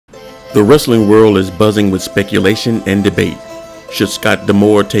The wrestling world is buzzing with speculation and debate. Should Scott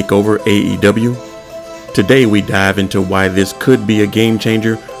D'Amore take over AEW? Today we dive into why this could be a game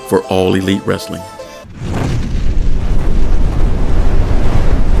changer for All Elite Wrestling.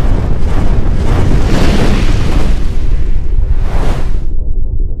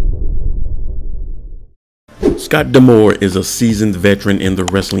 Scott D'Amore is a seasoned veteran in the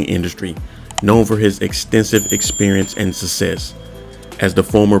wrestling industry, known for his extensive experience and success. As the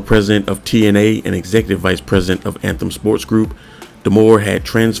former president of TNA and executive vice president of Anthem Sports Group, D'Amore had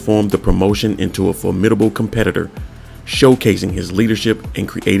transformed the promotion into a formidable competitor, showcasing his leadership and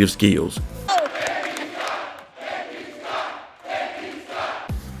creative skills.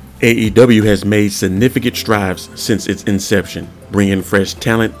 AEW has made significant strides since its inception, bringing fresh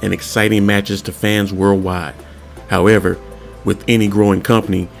talent and exciting matches to fans worldwide. However, with any growing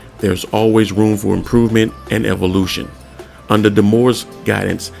company, there's always room for improvement and evolution. Under D'Amore's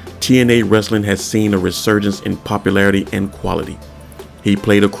guidance, TNA Wrestling has seen a resurgence in popularity and quality. He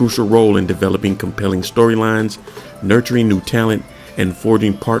played a crucial role in developing compelling storylines, nurturing new talent, and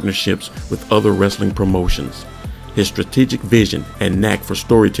forging partnerships with other wrestling promotions. His strategic vision and knack for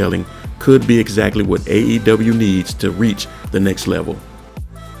storytelling could be exactly what AEW needs to reach the next level.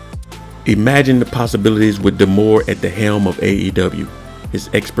 Imagine the possibilities with D'Amore at the helm of AEW. His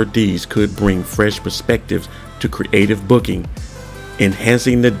expertise could bring fresh perspectives to creative booking,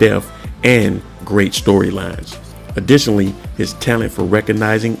 enhancing the depth and great storylines. Additionally, his talent for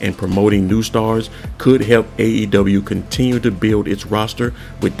recognizing and promoting new stars could help AEW continue to build its roster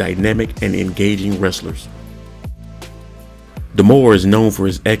with dynamic and engaging wrestlers. D'Amore is known for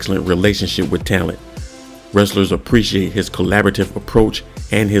his excellent relationship with talent. Wrestlers appreciate his collaborative approach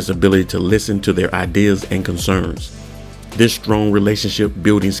and his ability to listen to their ideas and concerns. This strong relationship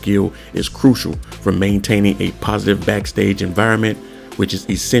building skill is crucial for maintaining a positive backstage environment, which is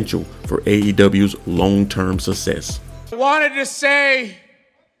essential for AEW's long-term success. I wanted to say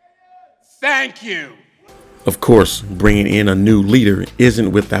thank you. Of course, bringing in a new leader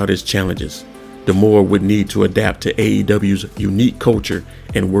isn't without its challenges. D'Amore would need to adapt to AEW's unique culture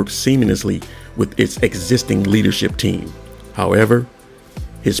and work seamlessly with its existing leadership team. However,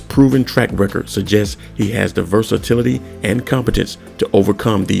 his proven track record suggests he has the versatility and competence to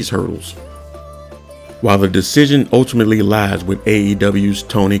overcome these hurdles. While the decision ultimately lies with AEW's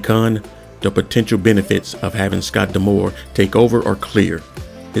Tony Khan, the potential benefits of having Scott D'Amore take over are clear.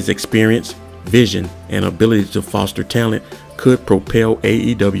 His experience, vision, and ability to foster talent could propel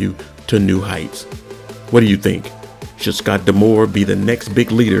AEW to new heights. What do you think? Should Scott D'Amore be the next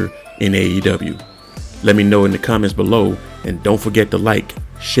big leader in AEW? Let me know in the comments below, and don't forget to like,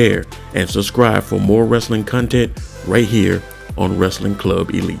 share, and subscribe for more wrestling content right here on Wrestling Club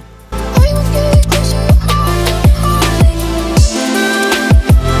Elite.